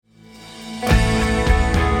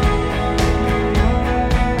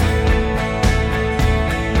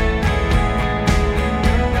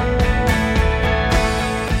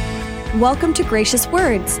Welcome to Gracious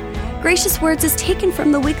Words. Gracious Words is taken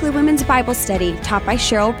from the weekly women's Bible study taught by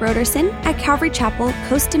Cheryl Broderson at Calvary Chapel,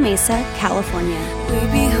 Costa Mesa, California. We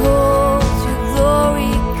behold your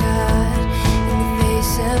glory, God, in the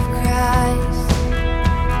face of Christ.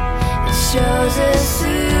 It shows us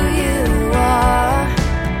who you are,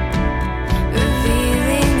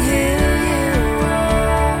 revealing who you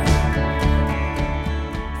are.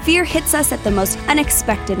 Fear hits us at the most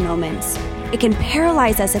unexpected moments. It can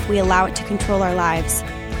paralyze us if we allow it to control our lives.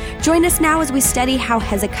 Join us now as we study how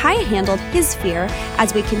Hezekiah handled his fear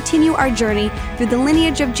as we continue our journey through the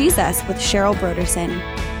lineage of Jesus with Cheryl Broderson.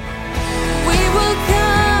 We will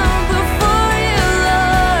come before you,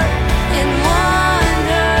 Lord, and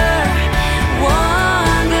wonder.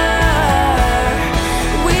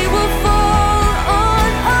 We will fall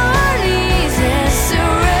on our knees and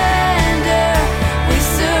surrender. We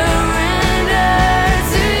surrender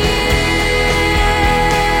to you.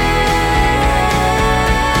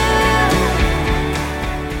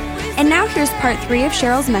 And now here's part 3 of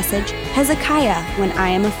Cheryl's message, Hezekiah, When I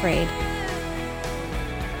Am Afraid.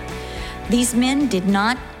 These men did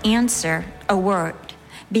not answer a word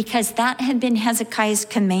because that had been Hezekiah's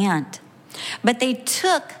command. But they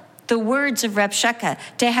took the words of Rabshakeh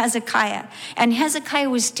to Hezekiah, and Hezekiah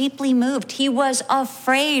was deeply moved. He was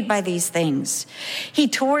afraid by these things. He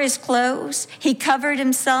tore his clothes, he covered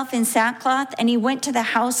himself in sackcloth, and he went to the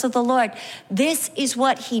house of the Lord. This is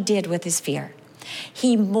what he did with his fear.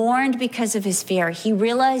 He mourned because of his fear. He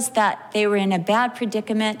realized that they were in a bad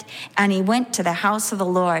predicament, and he went to the house of the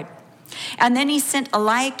Lord. And then he sent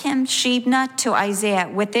Eliakim, Shebna to Isaiah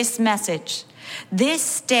with this message.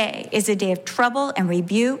 This day is a day of trouble and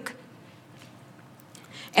rebuke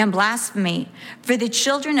and blasphemy. For the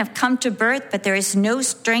children have come to birth, but there is no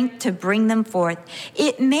strength to bring them forth.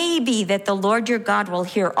 It may be that the Lord your God will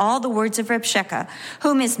hear all the words of Rabshakeh,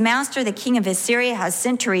 whom his master, the king of Assyria, has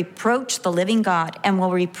sent to reproach the living God, and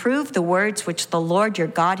will reprove the words which the Lord your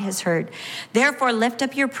God has heard. Therefore lift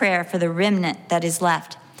up your prayer for the remnant that is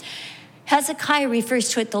left. Hezekiah refers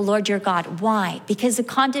to it, the Lord your God. Why? Because the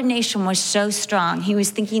condemnation was so strong. He was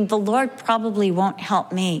thinking, the Lord probably won't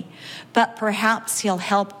help me, but perhaps he'll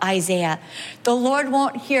help Isaiah. The Lord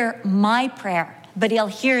won't hear my prayer, but he'll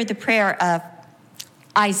hear the prayer of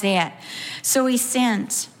Isaiah. So he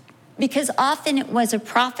sends, because often it was a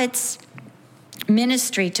prophet's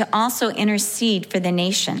ministry to also intercede for the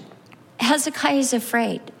nation. Hezekiah is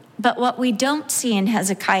afraid, but what we don't see in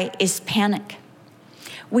Hezekiah is panic.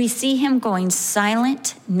 We see him going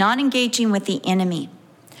silent, not engaging with the enemy.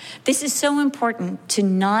 This is so important, to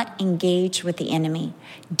not engage with the enemy.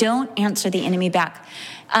 Don't answer the enemy back.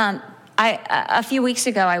 A few weeks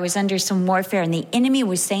ago, I was under some warfare, and the enemy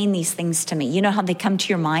was saying these things to me. You know how they come to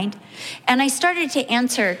your mind? And I started to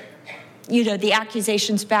answer, the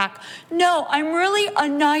accusations back. No, I'm really a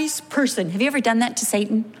nice person. Have you ever done that to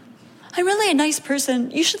Satan? I'm really a nice person.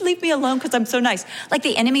 You should leave me alone because I'm so nice. Like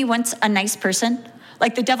the enemy wants a nice person.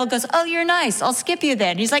 Like the devil goes, oh, you're nice. I'll skip you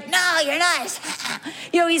then. He's like, no, you're nice.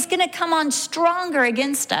 He's going to come on stronger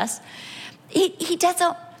against us. He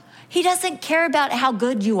doesn't care about how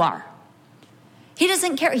good you are. He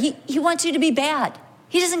doesn't care. He wants you to be bad.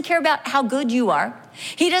 He doesn't care about how good you are.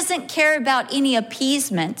 He doesn't care about any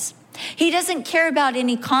appeasements. He doesn't care about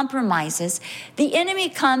any compromises. The enemy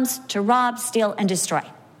comes to rob, steal, and destroy.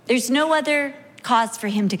 There's no other cause for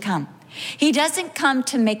him to come. He doesn't come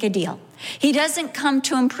to make a deal. He doesn't come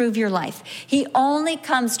to improve your life. He only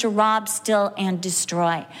comes to rob, steal, and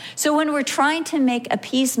destroy. So when we're trying to make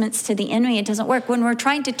appeasements to the enemy, it doesn't work. When we're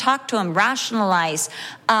trying to talk to him, rationalize,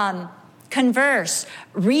 converse,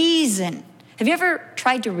 reason. Have you ever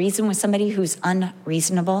tried to reason with somebody who's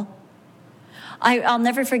unreasonable? I'll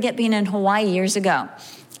never forget being in Hawaii years ago.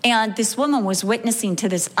 And this woman was witnessing to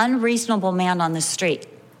this unreasonable man on the street.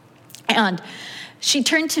 And she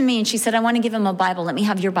turned to me and she said, I want to give him a Bible. Let me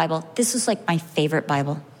have your Bible. This is like my favorite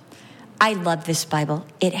Bible. I love this Bible.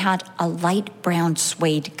 It had a light brown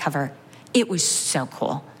suede cover. It was so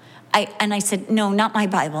cool. I said, no, not my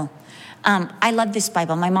Bible. I love this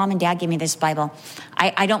Bible. My mom and dad gave me this Bible.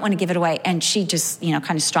 I don't want to give it away. And she just,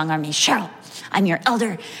 kind of strong armed me. Cheryl, I'm your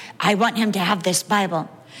elder. I want him to have this Bible.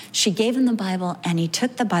 She gave him the Bible, and he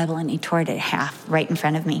took the Bible and he tore it in half right in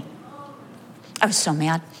front of me. I was so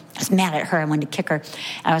mad. I was mad at her. I wanted to kick her.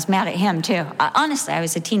 And I was mad at him, too. Honestly, I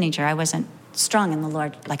was a teenager. I wasn't strong in the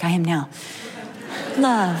Lord like I am now.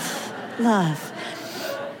 Love.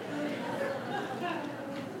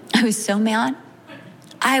 I was so mad.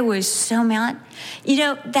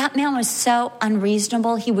 That man was so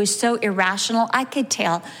unreasonable. He was so irrational. I could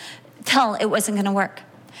tell it wasn't going to work.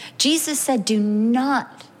 Jesus said, do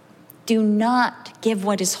not Do not give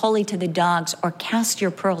what is holy to the dogs or cast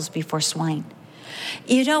your pearls before swine.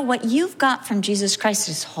 You know, what you've got from Jesus Christ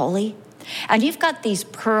is holy. And you've got these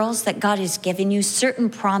pearls that God has given you, certain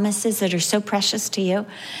promises that are so precious to you.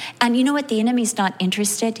 And you know what? The enemy's not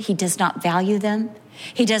interested. He does not value them.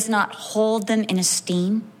 He does not hold them in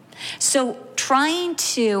esteem. So trying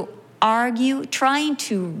to argue, trying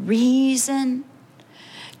to reason,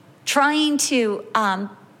 trying to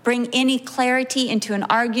bring any clarity into an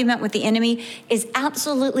argument with the enemy is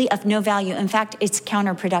absolutely of no value. In fact, it's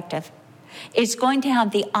counterproductive. It's going to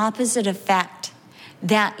have the opposite effect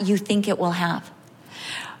that you think it will have.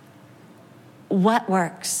 What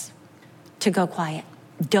works? To go quiet.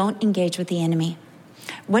 Don't engage with the enemy.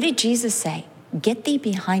 What did Jesus say? Get thee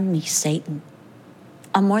behind me, Satan.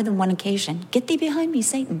 On more than one occasion. Get thee behind me,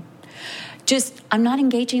 Satan. I'm not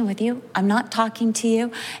engaging with you. I'm not talking to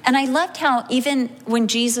you. And I loved how even when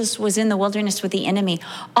Jesus was in the wilderness with the enemy,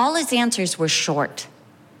 all his answers were short.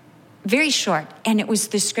 Very short. And it was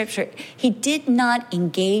the scripture. He did not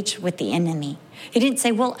engage with the enemy. He didn't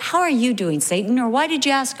say, well, how are you doing, Satan? Or why did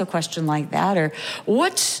you ask a question like that? Or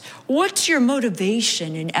what's your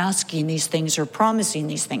motivation in asking these things or promising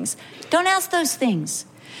these things? Don't ask those things.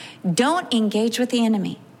 Don't engage with the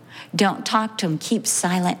enemy. Don't talk to him. Keep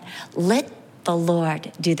silent. Let the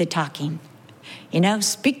Lord do the talking. You know,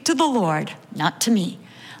 speak to the Lord, not to me.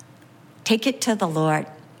 Take it to the Lord.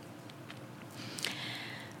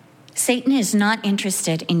 Satan is not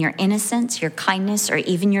interested in your innocence, your kindness, or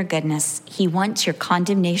even your goodness. He wants your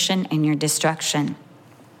condemnation and your destruction.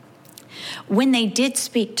 When they did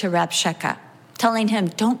speak to Rabshakeh, telling him,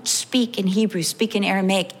 don't speak in Hebrew, speak in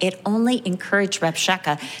Aramaic, it only encouraged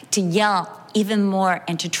Rabshakeh to yell even more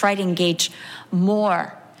and to try to engage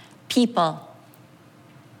more people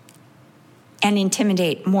and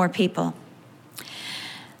intimidate more people.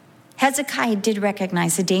 Hezekiah did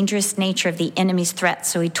recognize the dangerous nature of the enemy's threat,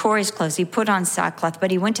 so he tore his clothes, he put on sackcloth, but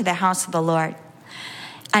he went to the house of the Lord.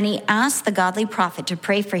 And he asked the godly prophet to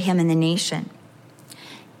pray for him and the nation.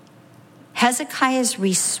 Hezekiah's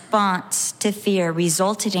response to fear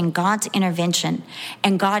resulted in God's intervention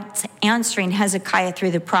and God's answering Hezekiah through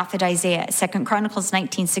the prophet Isaiah, 2 Chronicles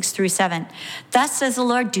 19, 6-7. Thus says the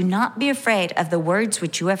Lord, do not be afraid of the words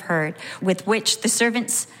which you have heard, with which the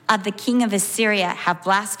servants of the king of Assyria have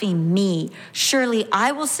blasphemed me. Surely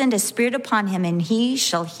I will send a spirit upon him, and he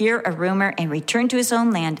shall hear a rumor and return to his own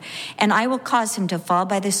land, and I will cause him to fall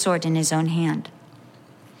by the sword in his own hand.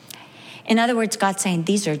 In other words, God's saying,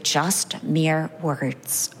 these are just mere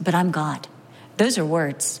words, but I'm God. Those are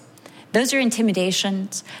words. Those are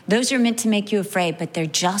intimidations. Those are meant to make you afraid, but they're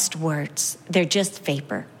just words. They're just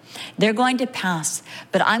vapor. They're going to pass,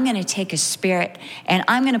 but I'm going to take a spirit and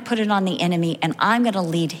I'm going to put it on the enemy and I'm going to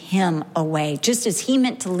lead him away. Just as he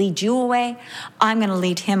meant to lead you away, I'm going to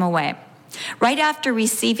lead him away. Right after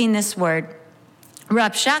receiving this word,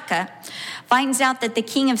 Rabshakeh finds out that the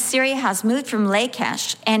king of Syria has moved from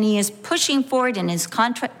Lachish and he is pushing forward in his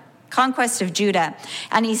conquest of Judah,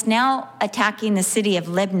 and he's now attacking the city of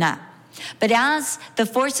Libnah. But as the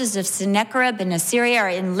forces of Sennacherib and Assyria are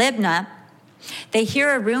in Libnah, they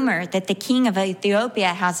hear a rumor that the king of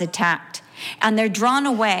Ethiopia has attacked, and they're drawn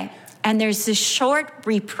away, and there's this short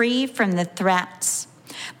reprieve from the threats.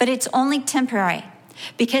 But it's only temporary,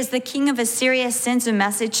 because the king of Assyria sends a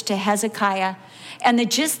message to Hezekiah. And the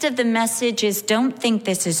gist of the message is, don't think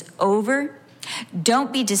this is over.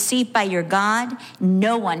 Don't be deceived by your God.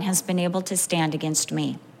 No one has been able to stand against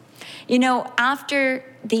me. You know, after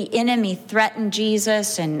the enemy threatened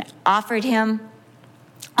Jesus and offered him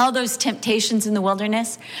all those temptations in the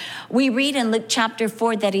wilderness, we read in Luke chapter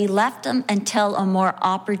 4 that he left them until a more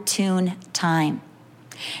opportune time.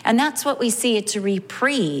 And that's what we see. It's a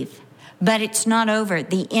reprieve, but it's not over.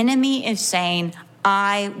 The enemy is saying,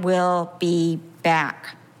 I will be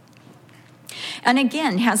back. And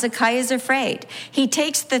again, Hezekiah is afraid. He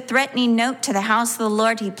takes the threatening note to the house of the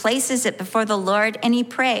Lord. He places it before the Lord and he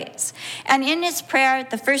prays. And in his prayer,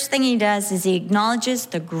 the first thing he does is he acknowledges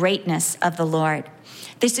the greatness of the Lord.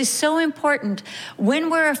 This is so important. When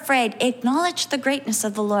we're afraid, acknowledge the greatness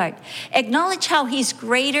of the Lord. Acknowledge how he's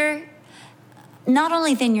greater not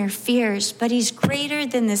only than your fears, but he's greater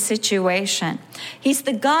than the situation. He's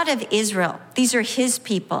the God of Israel. These are his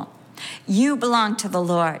people. You belong to the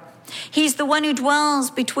Lord. He's the one who dwells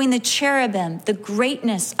between the cherubim, the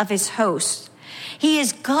greatness of his hosts. He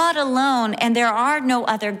is God alone, and there are no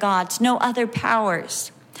other gods, no other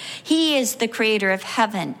powers. He is the creator of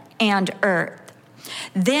heaven and earth.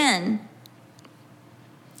 Then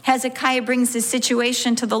Hezekiah brings the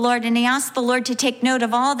situation to the Lord, and he asks the Lord to take note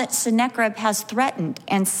of all that Sennacherib has threatened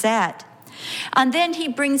and said. And then he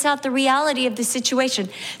brings out the reality of the situation.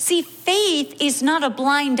 See, faith is not a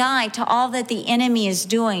blind eye to all that the enemy is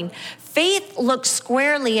doing. Faith looks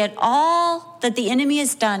squarely at all that the enemy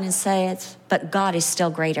has done and says, but God is still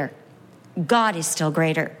greater. God is still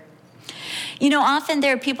greater. You know, often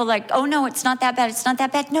there are people like, oh no, it's not that bad. It's not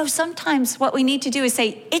that bad. No, sometimes what we need to do is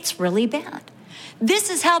say, it's really bad. This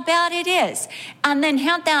is how bad it is. And then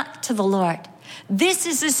hand that to the Lord. This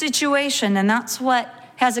is the situation. And that's what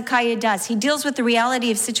Hezekiah does. He deals with the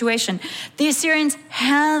reality of situation. The Assyrians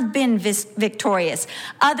have been victorious.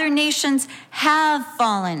 Other nations have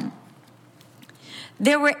fallen.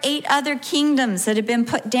 There were 8 other kingdoms that had been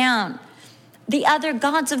put down. The other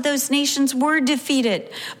gods of those nations were defeated.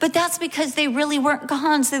 But that's because they really weren't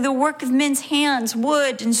gods. They're the work of men's hands,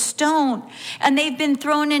 wood and stone. And they've been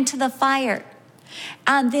thrown into the fire.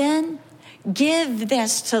 And then give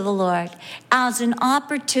this to the Lord as an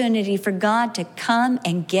opportunity for God to come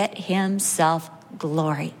and get himself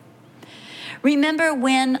glory. Remember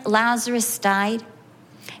when Lazarus died?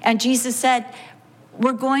 And Jesus said,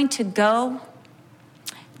 we're going to go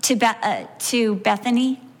to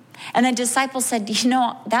Bethany. And the disciples said, you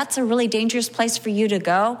know, that's a really dangerous place for you to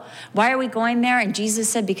go. Why are we going there? And Jesus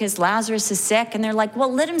said, because Lazarus is sick. And they're like,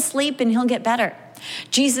 well, let him sleep and he'll get better.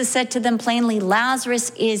 Jesus said to them plainly,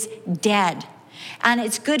 Lazarus is dead. And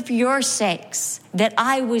it's good for your sakes that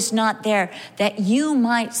I was not there, that you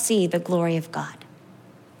might see the glory of God.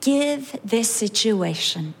 Give this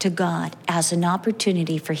situation to God as an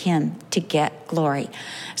opportunity for him to get glory.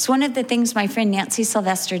 It's one of the things my friend Nancy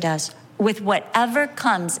Sylvester does with whatever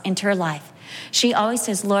comes into her life. She always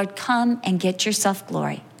says, Lord, come and get yourself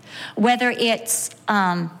glory. Whether it's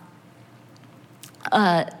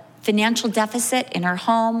financial deficit in her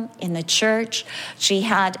home, in the church, she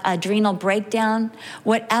had adrenal breakdown,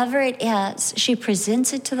 whatever it is, she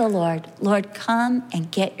presents it to the Lord. Lord, come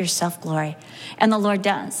and get yourself glory. And the Lord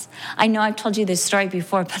does. I know I've told you this story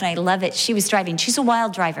before, but I love it. She was driving. She's a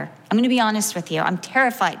wild driver. I'm going to be honest with you. I'm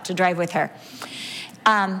terrified to drive with her.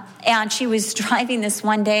 And she was driving this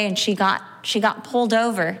one day and she got pulled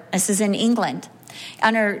over. This is in England.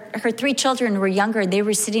 And her 3 children were younger. They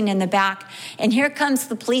were sitting in the back. And here comes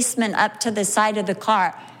the policeman up to the side of the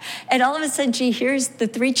car. And all of a sudden she hears the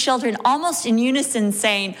 3 children almost in unison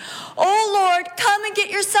saying, oh Lord, come and get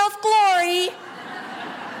yourself glory.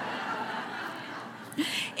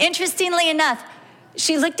 Interestingly enough,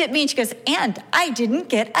 she looked at me and she goes, and I didn't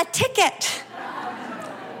get a ticket.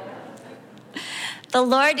 The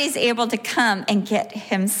Lord is able to come and get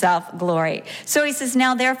himself glory. So he says,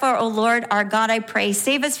 now therefore, O Lord, our God, I pray,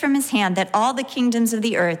 save us from his hand, that all the kingdoms of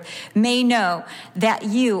the earth may know that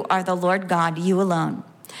you are the Lord God, you alone.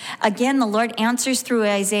 Again, the Lord answers through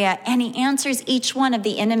Isaiah, and he answers each one of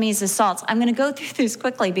the enemy's assaults. I'm going to go through this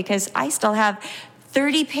quickly because I still have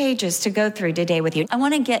 30 pages to go through today with you. I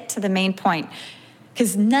want to get to the main point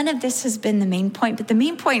because none of this has been the main point, but the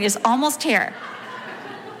main point is almost here.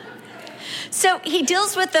 So he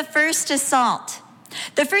deals with the first assault.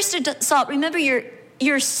 The first assault, remember,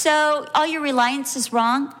 all your reliance is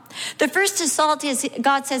wrong. The first assault is,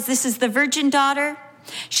 God says, this is the virgin daughter.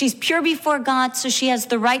 She's pure before God, so she has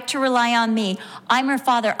the right to rely on me. I'm her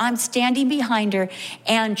father. I'm standing behind her,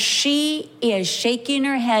 and she is shaking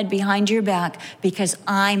her head behind your back because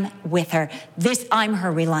I'm with her. I'm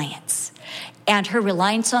her reliance. And her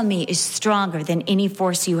reliance on me is stronger than any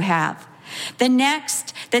force you have. The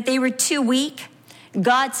next, that they were too weak.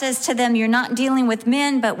 God says to them, you're not dealing with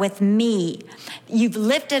men, but with me. You've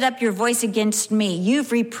lifted up your voice against me.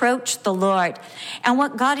 You've reproached the Lord. And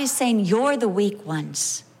what God is saying, you're the weak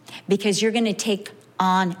ones because you're going to take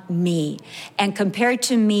on me. And compared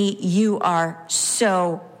to me, you are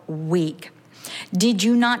so weak. Did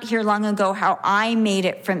you not hear long ago how I made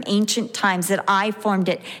it from ancient times, that I formed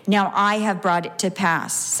it? Now I have brought it to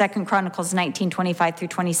pass. 2 Chronicles 19:25 through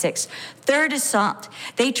 26. Third assault.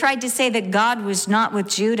 They tried to say that God was not with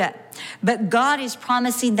Judah, but God is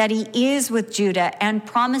promising that he is with Judah and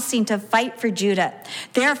promising to fight for Judah.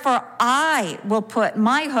 Therefore, I will put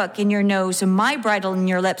my hook in your nose and my bridle in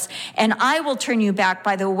your lips, and I will turn you back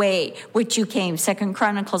by the way which you came. 2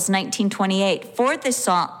 Chronicles 19:28. Fourth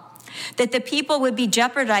assault. That the people would be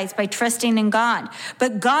jeopardized by trusting in God.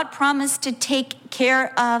 But God promised to take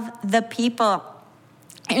care of the people.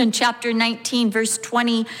 In chapter 19, verse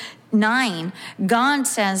 29, God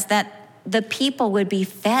says that the people would be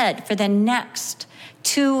fed for the next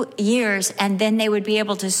 2 years, and then they would be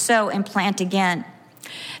able to sow and plant again.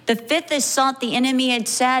 The fifth assault, the enemy had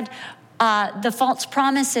said, the false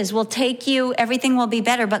promises will take you, everything will be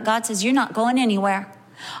better. But God says, you're not going anywhere.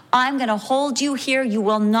 I'm going to hold you here. You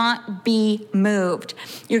will not be moved.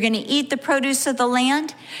 You're going to eat the produce of the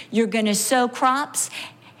land. You're going to sow crops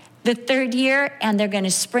the third year, and they're going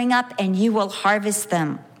to spring up, and you will harvest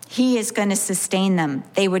them. He is going to sustain them.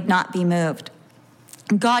 They would not be moved.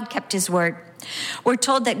 God kept his word. We're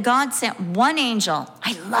told that God sent one angel.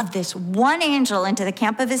 I love this. One angel into the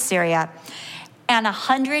camp of Assyria, and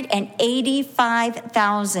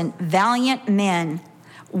 185,000 valiant men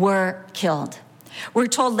were killed. We're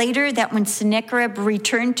told later that when Sennacherib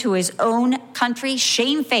returned to his own country,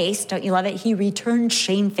 shamefaced, don't you love it? He returned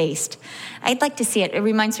shamefaced. I'd like to see it. It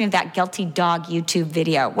reminds me of that Guilty Dog YouTube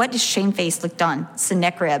video. What does shamefaced look on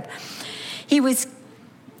Sennacherib?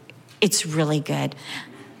 It's really good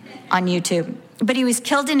on YouTube. But he was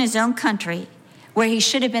killed in his own country, where he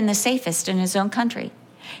should have been the safest in his own country.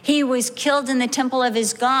 He was killed in the temple of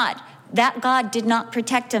his God. That God did not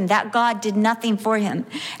protect him. That God did nothing for him.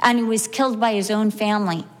 And he was killed by his own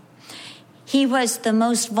family. He was the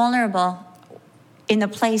most vulnerable in the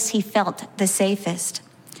place he felt the safest.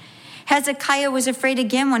 Hezekiah was afraid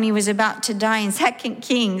again when he was about to die. In 2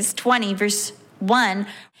 Kings 20, verse 1,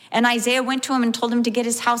 and Isaiah went to him and told him to get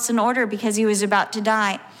his house in order because he was about to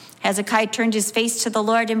die. Hezekiah turned his face to the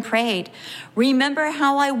Lord and prayed, "Remember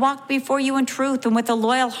how I walked before you in truth and with a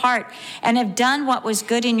loyal heart and have done what was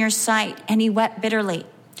good in your sight." And he wept bitterly.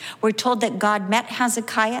 We're told that God met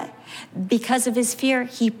Hezekiah. Because of his fear,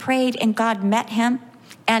 he prayed and God met him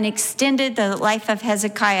and extended the life of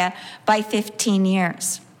Hezekiah by 15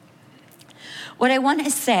 years. What I want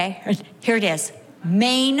to say, here it is,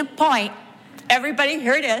 main point. Everybody,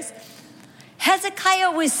 here it is.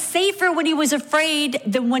 Hezekiah was safer when he was afraid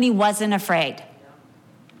than when he wasn't afraid.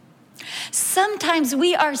 Sometimes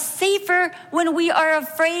we are safer when we are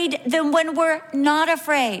afraid than when we're not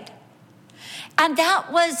afraid. And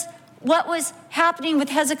that was what was happening with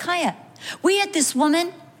Hezekiah. We had this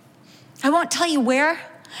woman, I won't tell you where,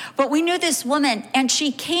 but we knew this woman, and she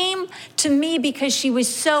came to me because she was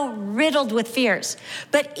so riddled with fears.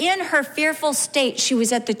 But in her fearful state, she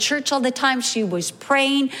was at the church all the time. She was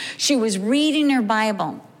praying. She was reading her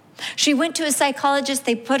Bible. She went to a psychologist,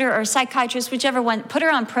 they put her, or psychiatrist, whichever one, put her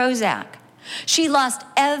on Prozac. She lost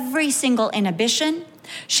every single inhibition.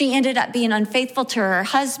 She ended up being unfaithful to her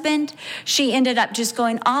husband. She ended up just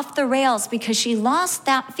going off the rails because she lost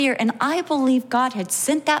that fear. And I believe God had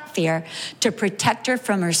sent that fear to protect her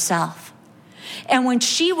from herself. And when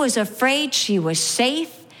she was afraid, she was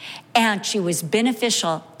safe and she was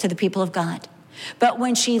beneficial to the people of God. But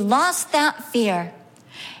when she lost that fear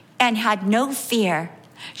and had no fear,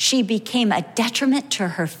 she became a detriment to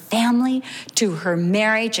her family, to her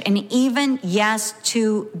marriage, and even, yes,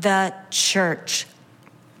 to the church.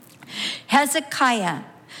 Hezekiah,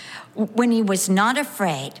 when he was not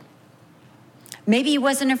afraid, maybe he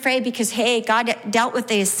wasn't afraid because, hey, God dealt with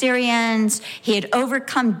the Assyrians, he had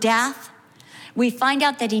overcome death. We find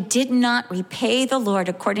out that he did not repay the Lord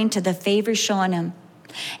according to the favor shown him.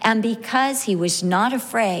 And because he was not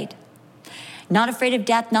afraid of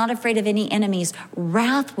death, not afraid of any enemies,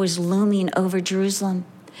 wrath was looming over Jerusalem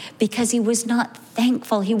because he was not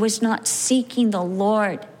thankful. He was not seeking the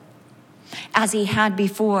Lord as he had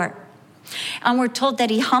before. And we're told that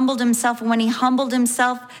he humbled himself. And when he humbled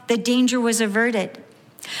himself, the danger was averted.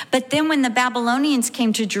 But then when the Babylonians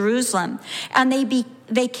came to Jerusalem, and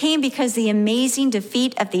they came because the amazing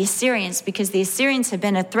defeat of the Assyrians, because the Assyrians had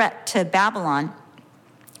been a threat to Babylon.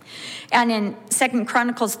 And in 2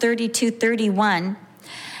 Chronicles 32:31,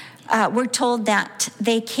 we're told that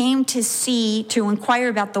they came to inquire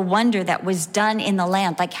about the wonder that was done in the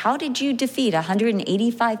land. Like, how did you defeat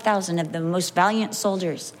 185,000 of the most valiant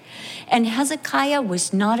soldiers? And Hezekiah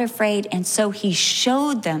was not afraid, and so he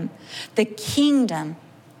showed them the kingdom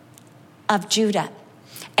of Judah.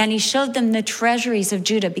 And he showed them the treasuries of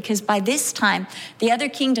Judah, because by this time, the other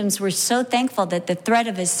kingdoms were so thankful that the threat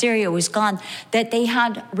of Assyria was gone, that they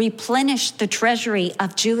had replenished the treasury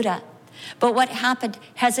of Judah. But what happened?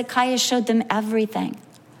 Hezekiah showed them everything.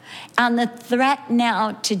 And the threat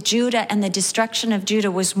now to Judah and the destruction of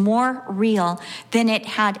Judah was more real than it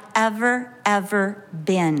had ever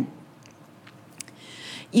been.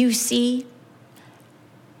 You see,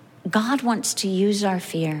 God wants to use our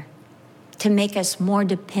fear to make us more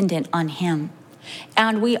dependent on him.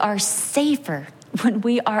 And we are safer when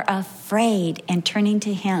we are afraid and turning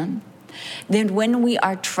to him than when we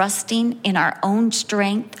are trusting in our own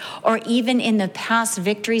strength or even in the past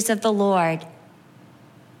victories of the Lord,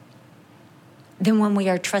 than when we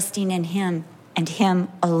are trusting in him and him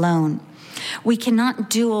alone. We cannot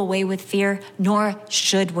do away with fear, nor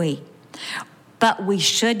should we. But we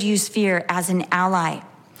should use fear as an ally.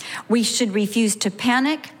 We should refuse to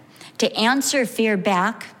panic, to answer fear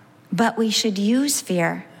back, but we should use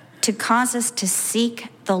fear to cause us to seek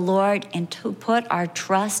the Lord and to put our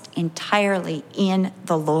trust entirely in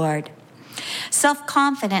the Lord.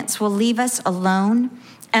 Self-confidence will leave us alone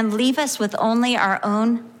and leave us with only our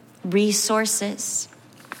own resources.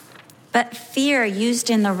 But fear used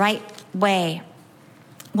in the right way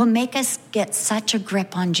will make us get such a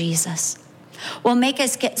grip on Jesus, will make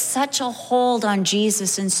us get such a hold on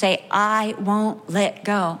Jesus and say, I won't let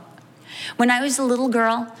go. When I was a little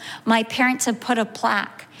girl, my parents had put a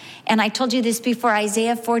plaque, and I told you this before,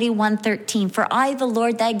 Isaiah 41:13, for I, the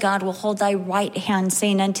Lord thy God, will hold thy right hand,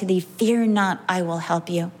 saying unto thee, fear not, I will help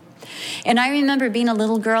you. And I remember being a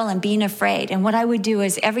little girl and being afraid. And what I would do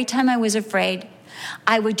is every time I was afraid,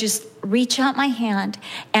 I would just reach out my hand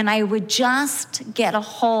and I would just get a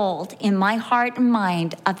hold in my heart and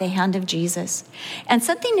mind of the hand of Jesus. And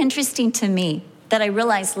something interesting to me that I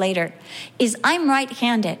realized later is I'm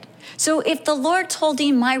right-handed. So if the Lord's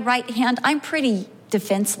holding my right hand, I'm pretty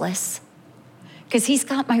defenseless because he's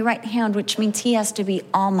got my right hand, which means he has to be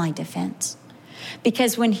all my defense.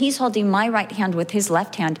 Because when he's holding my right hand with his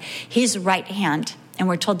left hand, his right hand, and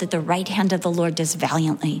we're told that the right hand of the Lord does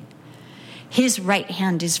valiantly. His right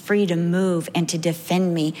hand is free to move and to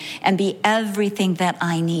defend me and be everything that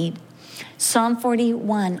I need. Psalm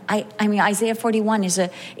 41, Isaiah 41 is a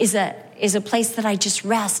place that I just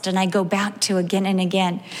rest and I go back to again and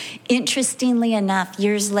again. Interestingly enough,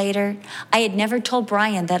 years later, I had never told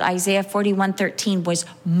Brian that Isaiah 41:13 was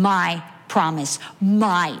my promise,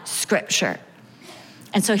 my scripture.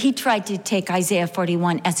 And so he tried to take Isaiah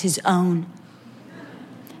 41 as his own.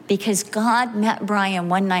 Because God met Brian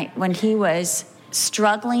one night when he was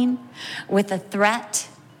struggling with a threat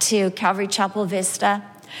to Calvary Chapel Vista,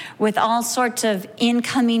 with all sorts of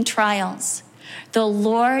incoming trials. The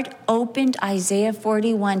Lord opened Isaiah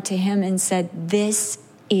 41 to him and said, this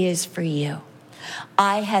is for you.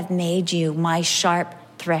 I have made you my sharp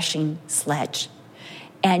threshing sledge,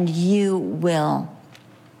 and you will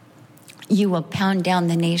pound down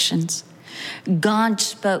the nations. God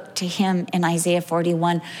spoke to him in Isaiah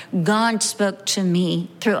 41. God spoke to me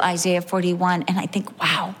through Isaiah 41. And I think,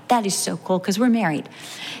 wow, that is so cool because we're married.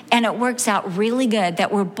 And it works out really good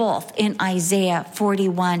that we're both in Isaiah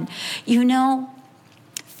 41. You know,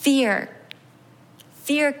 fear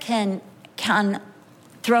can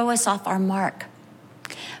throw us off our mark.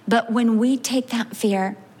 But when we take that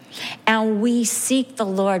fear and we seek the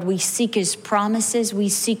Lord, we seek his promises, we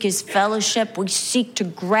seek his fellowship, we seek to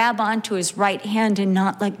grab onto his right hand and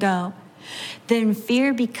not let go, then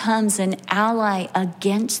fear becomes an ally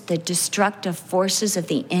against the destructive forces of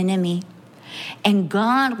the enemy. And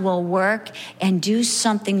God will work and do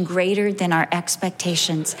something greater than our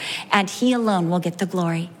expectations, and he alone will get the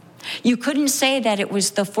glory. You couldn't say that it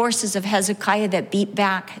was the forces of Hezekiah that beat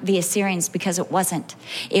back the Assyrians, because it wasn't.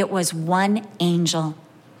 It was one angel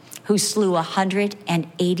who slew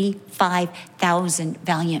 185,000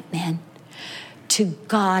 valiant men. To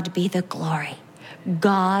God be the glory.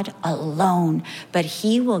 God alone. But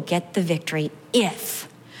he will get the victory if,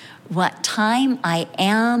 what time I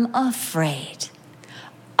am afraid,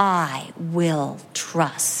 I will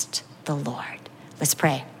trust the Lord. Let's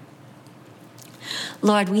pray.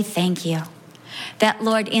 Lord, we thank you that,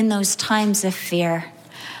 Lord, in those times of fear,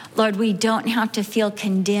 Lord, we don't have to feel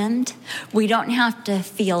condemned. We don't have to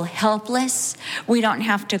feel helpless. We don't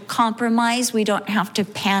have to compromise. We don't have to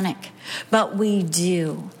panic. But we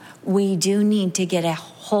do need to get a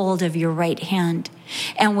hold of your right hand.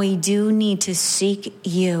 And we do need to seek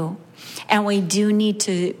you. And we do need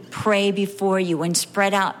to pray before you and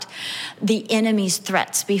spread out the enemy's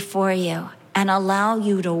threats before you and allow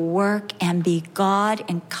you to work and be God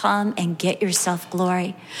and come and get yourself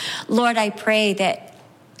glory. Lord, I pray that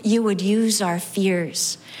you would use our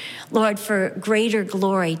fears, Lord, for greater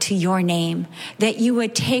glory to your name, that you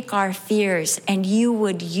would take our fears and you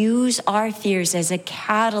would use our fears as a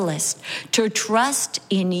catalyst to trust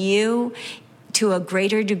in you to a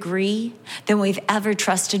greater degree than we've ever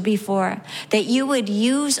trusted before, that you would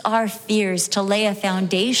use our fears to lay a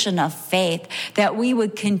foundation of faith, that we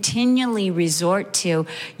would continually resort to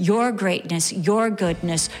your greatness, your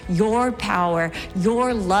goodness, your power,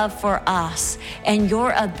 your love for us, and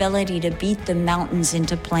your ability to beat the mountains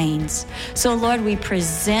into plains. So, Lord, we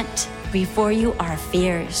present before you our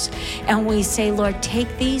fears, and we say, Lord,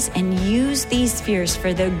 take these and use these fears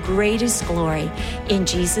for the greatest glory. In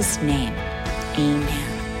Jesus' name. Amen.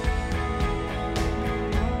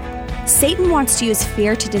 Satan wants to use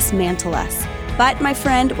fear to dismantle us. But, my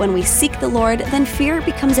friend, when we seek the Lord, then fear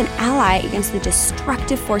becomes an ally against the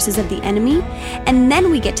destructive forces of the enemy, and then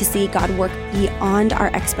we get to see God work beyond our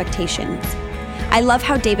expectations. I love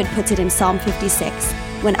how David puts it in Psalm 56,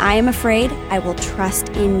 "When I am afraid, I will trust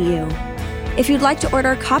in you." If you'd like to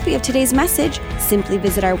order a copy of today's message, simply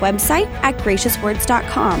visit our website at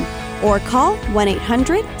graciouswords.com or call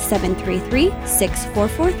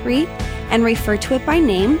 1-800-733-6443 and refer to it by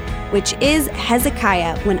name, which is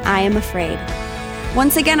Hezekiah, When I Am Afraid.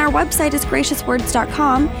 Once again, our website is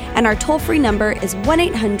graciouswords.com and our toll-free number is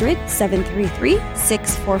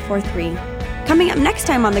 1-800-733-6443. Coming up next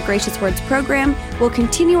time on the Gracious Words program, we'll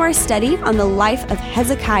continue our study on the life of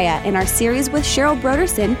Hezekiah in our series with Cheryl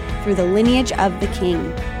Broderson through the lineage of the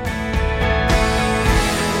king.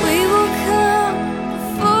 We will come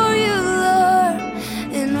before you, Lord,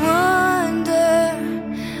 in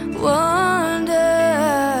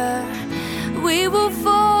wonder. We will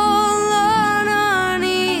fall on our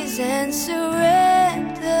knees and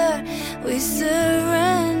surrender. We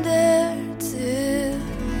surrender to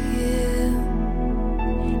you.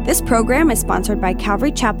 This program is sponsored by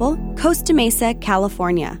Calvary Chapel, Costa Mesa,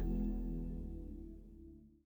 California.